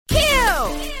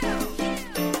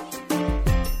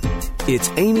It's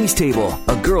Amy's Table,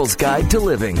 a girl's guide to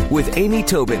living with Amy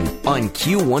Tobin on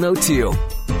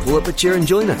Q102. Pull up a chair and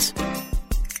join us.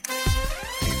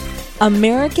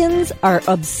 Americans are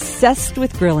obsessed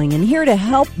with grilling, and here to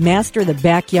help master the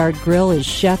backyard grill is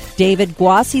Chef David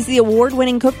Guas. He's the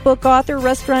award-winning cookbook author,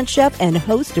 restaurant chef, and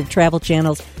host of Travel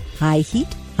Channel's High Heat,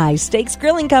 High Stakes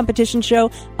grilling competition show,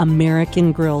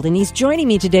 American Grilled. And he's joining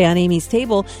me today on Amy's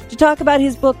Table to talk about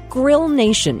his book, Grill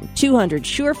Nation, 200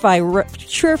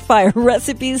 surefire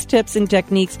recipes, tips, and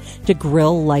techniques to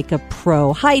grill like a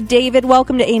pro. Hi, David.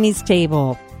 Welcome to Amy's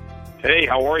Table. Hey,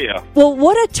 how are you? Well,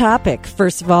 what a topic,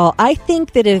 first of all. I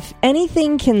think that if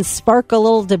anything can spark a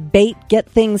little debate, get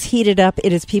things heated up,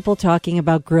 it is people talking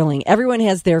about grilling. Everyone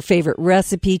has their favorite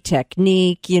recipe,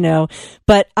 technique,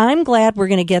 but I'm glad we're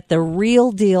going to get the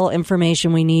real deal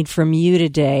information we need from you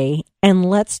today, and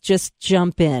let's just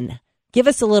jump in. Give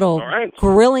us a little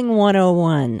grilling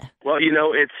 101. Well,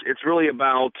 it's really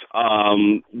about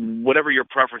whatever your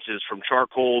preference is, from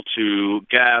charcoal to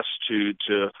gas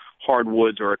to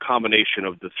hardwoods, or a combination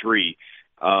of the three.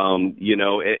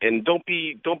 And don't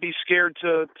be scared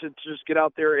to just get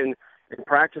out there and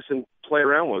practice and play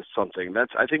around with something.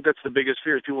 I think that's the biggest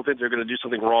fear. Is people think they're going to do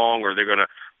something wrong, or they're going to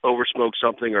oversmoke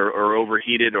something, or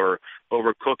overheat it, or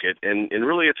overcook it. And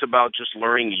really, it's about just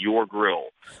learning your grill.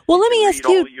 Well, let me ask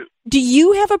you: do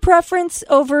you have a preference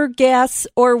over gas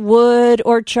or wood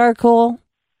or charcoal?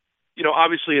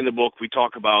 Obviously in the book we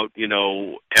talk about,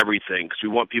 everything, because we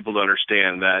want people to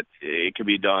understand that it can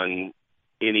be done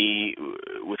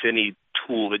with any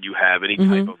tool that you have, any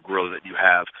type of grill that you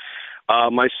have.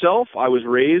 Myself, I was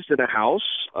raised in a house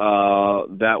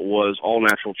that was all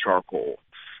natural charcoal.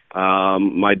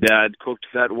 My dad cooked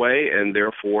that way, and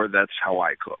therefore that's how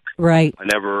I cook. Right. I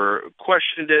never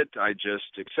questioned it. I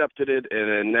just accepted it,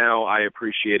 and now I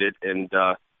appreciate it, and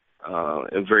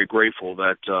I'm very grateful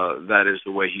that that is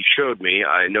the way he showed me.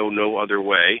 I know no other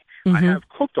way. I have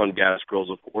cooked on gas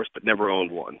grills, of course, but never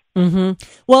owned one.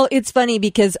 Well, it's funny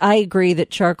because I agree that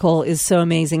charcoal is so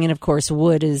amazing, and of course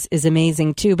wood is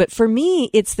amazing too. But for me,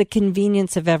 it's the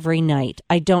convenience of every night.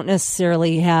 I don't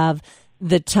necessarily have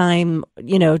the time,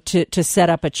 to set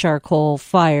up a charcoal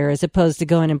fire as opposed to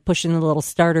going and pushing the little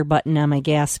starter button on my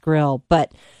gas grill.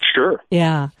 But sure,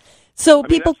 yeah. So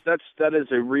people, that is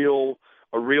a real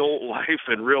life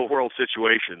and real world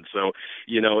situation. So,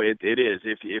 it is.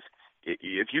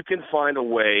 If you can find a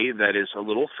way that is a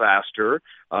little faster,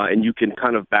 and you can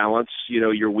kind of balance,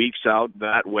 your weeks out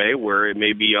that way, where it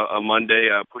may be a Monday,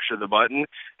 push of the button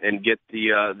and get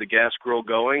the gas grill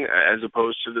going, as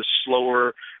opposed to the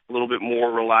slower, a little bit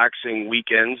more relaxing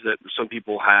weekends that some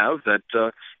people have, that,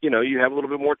 you have a little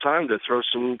bit more time to throw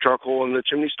some charcoal in the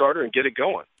chimney starter and get it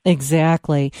going.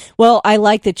 Exactly. Well, I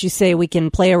like that you say we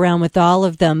can play around with all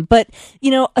of them. But,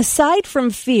 aside from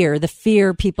the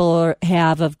fear people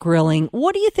have of grilling,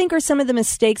 what do you think are some of the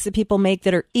mistakes that people make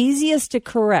that are easiest to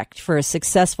correct for a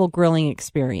successful grilling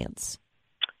experience?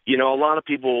 A lot of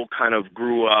people kind of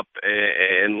grew up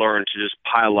and learned to just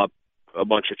pile up a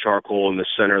bunch of charcoal in the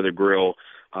center of the grill,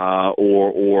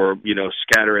 or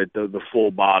scatter it the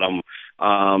full bottom.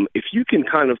 If you can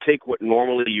kind of take what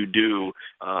normally you do,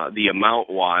 the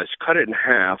amount-wise, cut it in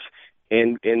half,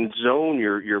 and zone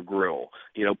your grill.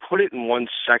 Put it in one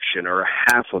section, or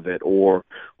half of it, or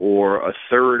a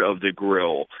third of the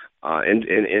grill,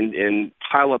 and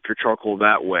pile up your charcoal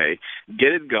that way.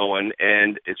 Get it going,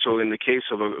 and so in the case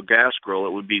of a gas grill,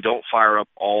 it would be, don't fire up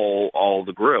all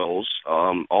the grills,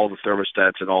 all the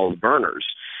thermostats and all the burners.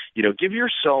 Give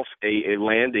yourself a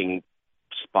landing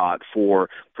spot for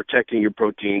protecting your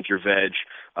proteins, your veg,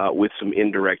 with some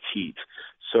indirect heat.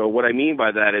 So what I mean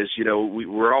by that is,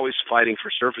 we're always fighting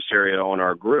for surface area on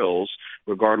our grills,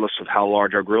 regardless of how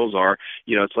large our grills are.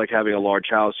 It's like having a large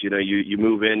house. You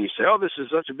move in, you say, oh, this is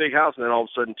such a big house, and then all of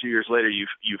a sudden 2 years later you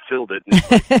filled it, and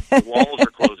it's like the walls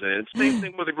are closing in. It's the same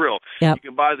thing with a grill. Yep. You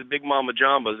can buy the big mama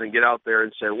jambas and get out there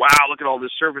and say, wow, look at all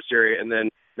this surface area, and then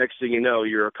next thing you know,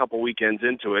 you're a couple weekends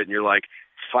into it, and you're like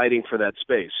fighting for that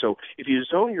space. So if you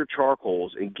zone your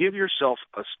charcoals and give yourself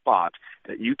a spot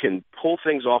that you can pull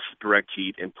things off of direct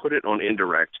heat and put it on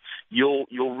indirect, you'll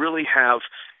really have,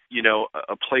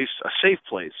 a safe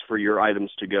place for your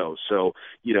items to go. So,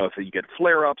 if you get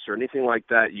flare-ups or anything like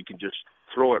that, you can just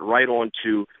throw it right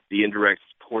onto the indirect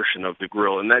portion of the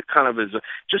grill. And that kind of is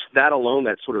just that alone,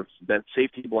 that sort of that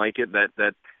safety blanket,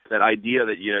 that idea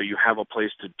that, you have a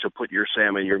place to put your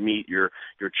salmon, your meat, your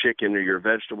chicken, or your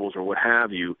vegetables, or what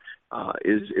have you,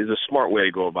 is a smart way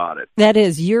to go about it. That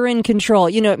is, you're in control.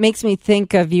 You know, it makes me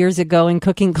think of years ago in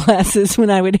cooking classes when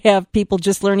I would have people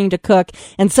just learning to cook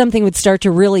and something would start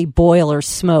to really boil or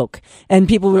smoke. And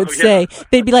people would say,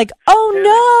 they'd be like, oh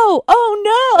no.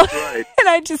 Right. And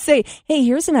I'd just say, hey,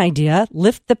 here's an idea.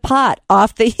 Lift the pot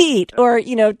off the heat or,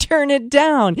 turn it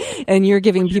down. And you're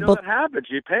giving people... What happens?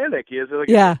 You panic. It's like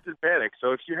yeah. instant panic.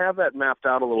 So if you have that mapped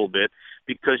out a little bit,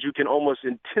 because you can almost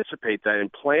anticipate that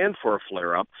and plan for a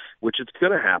flare-up, which is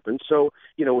going to happen. So,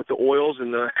 with the oils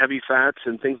and the heavy fats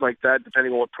and things like that,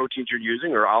 depending on what proteins you're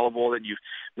using or olive oil that you've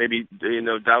maybe,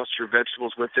 doused your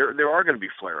vegetables with, there are going to be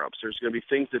flare-ups. There's going to be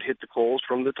things that hit the coals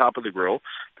from the top of the grill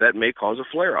that may cause a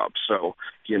flare-up. So,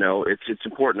 it's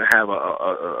important to have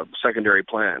a secondary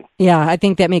plan. Yeah, I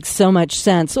think that makes so much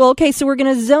sense. Well, okay, so we're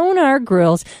going to zone our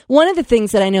grills. One of the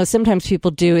things that I know sometimes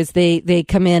people do is they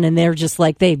come in and they're just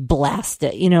like, they blast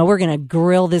it. We're going to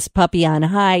grill this puppy on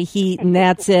high heat and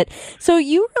that's it. So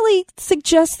you really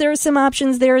suggest there are some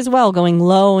options there as well, going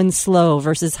low and slow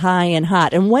versus high and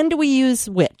hot. And when do we use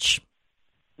which?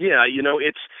 Yeah,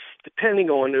 it's depending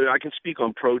on, I can speak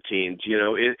on proteins,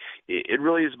 it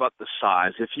really is about the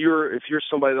size. If you're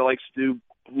somebody that likes to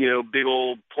do, big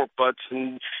old pork butts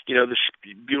and, the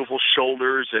beautiful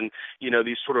shoulders and,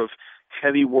 these sort of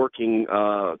heavy working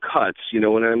cuts,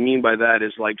 what I mean by that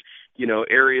is like,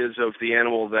 areas of the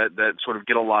animal that sort of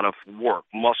get a lot of work,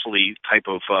 muscly type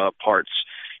of parts.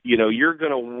 You're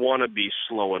going to want to be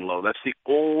slow and low. That's the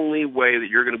only way that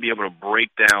you're going to be able to break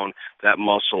down that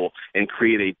muscle and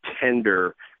create a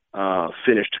tender,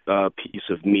 finished piece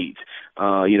of meat.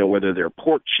 Whether they're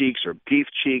pork cheeks or beef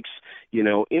cheeks,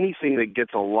 anything that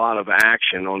gets a lot of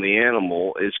action on the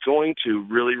animal is going to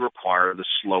really require the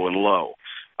slow and low.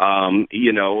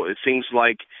 Things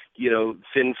like,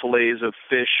 thin fillets of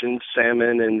fish and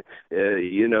salmon and,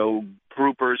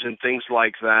 groupers and things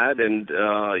like that. And,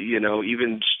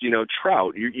 even,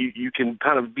 trout, you can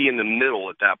kind of be in the middle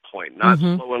at that point, not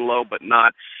slow and low, but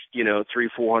not,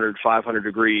 300, 400, 500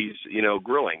 degrees,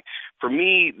 grilling. For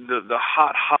me, the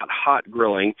hot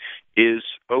grilling is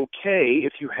okay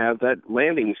if you have that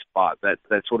landing spot,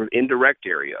 that sort of indirect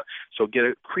area. So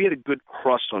create a good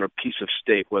crust on a piece of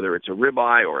steak, whether it's a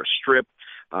ribeye or a strip,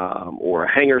 or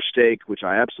a hanger steak, which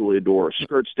I absolutely adore, or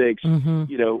skirt steaks.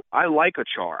 I like a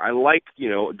char. I like,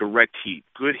 direct heat,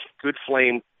 good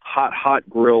flame, hot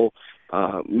grill.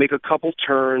 Make a couple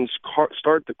turns,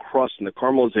 start the crust and the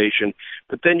caramelization,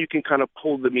 but then you can kind of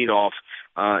pull the meat off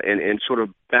and sort of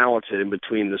balance it in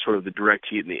between the sort of the direct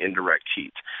heat and the indirect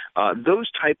heat.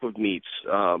 Those type of meats,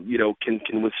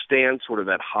 can withstand sort of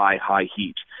that high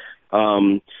heat.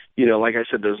 Like I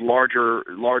said, those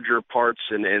larger parts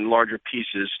and larger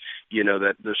pieces,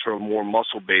 that they're sort of more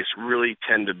muscle based really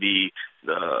tend to be,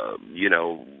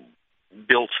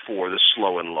 built for the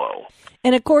slow and low.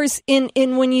 And of course, in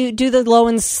when you do the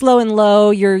slow and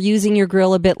low, you're using your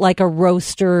grill a bit like a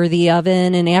roaster or the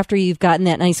oven. And after you've gotten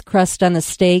that nice crust on the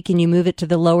steak and you move it to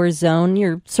the lower zone,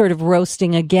 you're sort of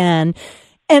roasting again.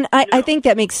 And I think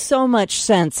that makes so much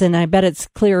sense, and I bet it's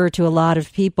clearer to a lot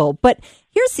of people. But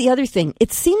here's the other thing.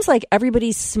 It seems like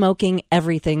everybody's smoking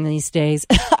everything these days.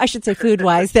 I should say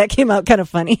food-wise. That came out kind of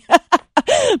funny.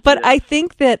 But I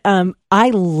think that I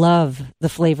love the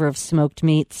flavor of smoked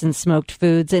meats and smoked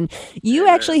foods. And you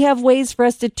actually have ways for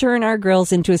us to turn our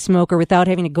grills into a smoker without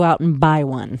having to go out and buy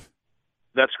one.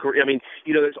 That's correct. I mean,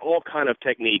 there's all kind of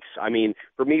techniques. I mean,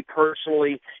 for me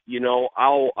personally,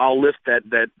 I'll lift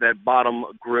that bottom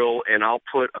grill and I'll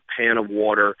put a pan of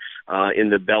water in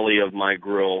the belly of my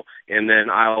grill, and then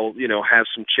I'll have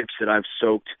some chips that I've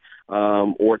soaked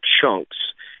or chunks.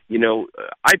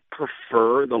 I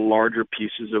prefer the larger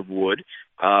pieces of wood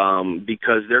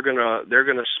because they're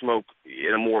gonna smoke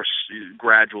in a more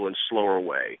gradual and slower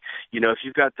way. If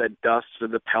you've got that dust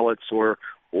of the pellets or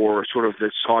sort of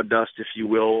the sawdust, if you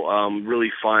will,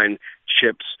 really fine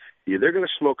chips, they're going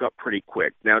to smoke up pretty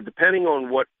quick. Now, depending on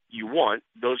what you want,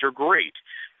 those are great.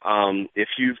 If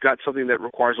you've got something that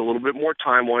requires a little bit more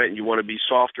time on it and you want to be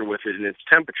softer with it in its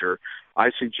temperature,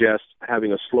 I suggest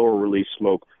having a slower release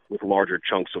smoke with larger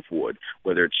chunks of wood,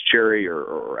 whether it's cherry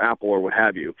or apple or what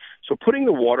have you. So putting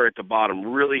the water at the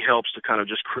bottom really helps to kind of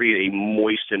just create a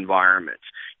moist environment,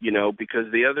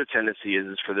 because the other tendency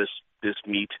is for this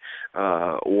meat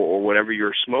or whatever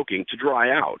you're smoking to dry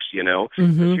out, But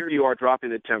here you are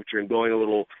dropping the temperature and going a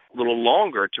little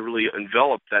longer to really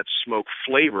envelop that smoke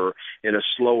flavor in a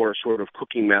slower sort of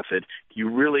cooking method. You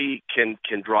really can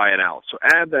dry it out. So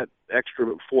add that extra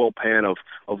foil pan of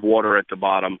water at the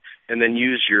bottom, and then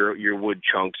use your wood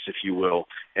chunks, if you will,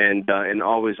 and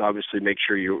always obviously make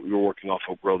sure you're working off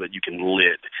a grill that you can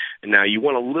lid. And now you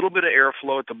want a little bit of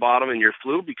airflow at the bottom in your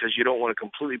flue because you don't want to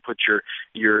completely put your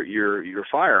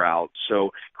fire out.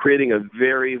 So creating a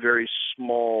very, very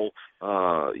small,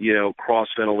 cross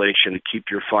ventilation to keep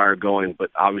your fire going, but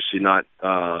obviously not,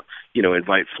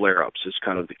 invite flare-ups is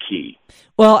kind of the key.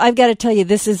 Well, I've got to tell you,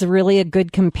 this is really a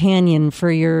good companion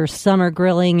for your summer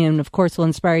grilling, and of course will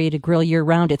inspire you to grill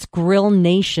year-round. It's Grill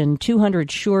Nation, 200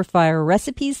 surefire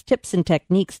recipes, tips, and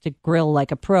techniques to grill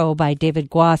like a pro by David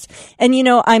Guas. And,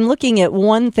 I'm looking at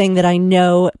one thing that I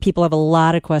know people have a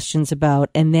lot of questions about,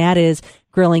 and that is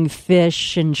grilling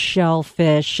fish and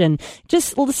shellfish. And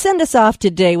just send us off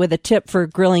today with a tip for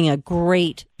grilling a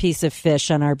great piece of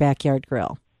fish on our backyard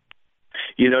grill.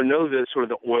 Know that sort of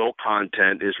the oil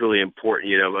content is really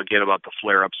important, again, about the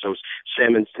flare-ups. So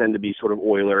salmons tend to be sort of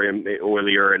oilier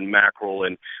and mackerel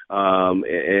and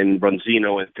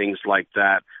bronzino and things like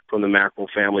that from the mackerel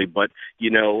family. But,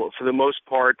 for the most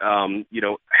part,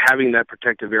 having that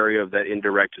protective area of that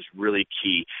indirect is really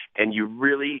key. And you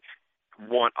really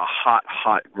want a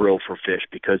hot grill for fish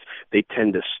because they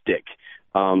tend to stick.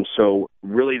 So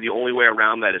really the only way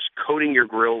around that is coating your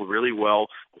grill really well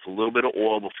with a little bit of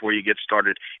oil before you get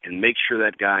started and make sure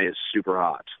that guy is super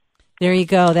hot. There you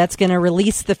go. That's going to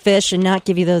release the fish and not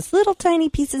give you those little tiny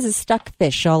pieces of stuck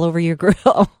fish all over your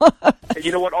grill. And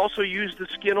you know what? Also use the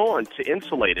skin on to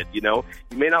insulate it. You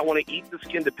may not want to eat the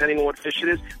skin depending on what fish it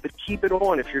is, but keep it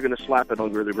on if you're going to slap it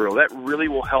under the grill. That really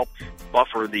will help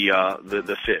buffer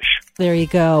the fish. There you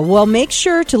go. Well, make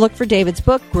sure to look for David's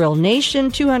book, Grill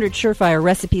Nation, 200 Surefire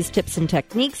Recipes, Tips, and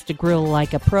Techniques to Grill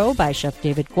Like a Pro by Chef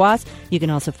David Guas. You can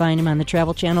also find him on the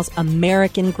Travel Channel's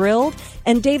American Grilled.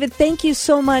 And David, thank you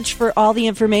so much for all the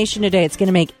information today. It's going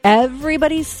to make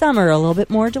everybody's summer a little bit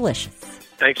more delicious.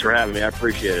 Thanks for having me. I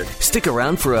appreciate it. Stick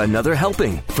around for another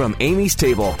helping from Amy's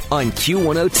Table on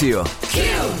Q102. Q!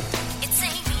 It's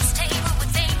Amy's Table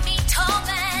with Amy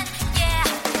Tobin. Yeah.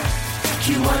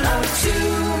 Q102.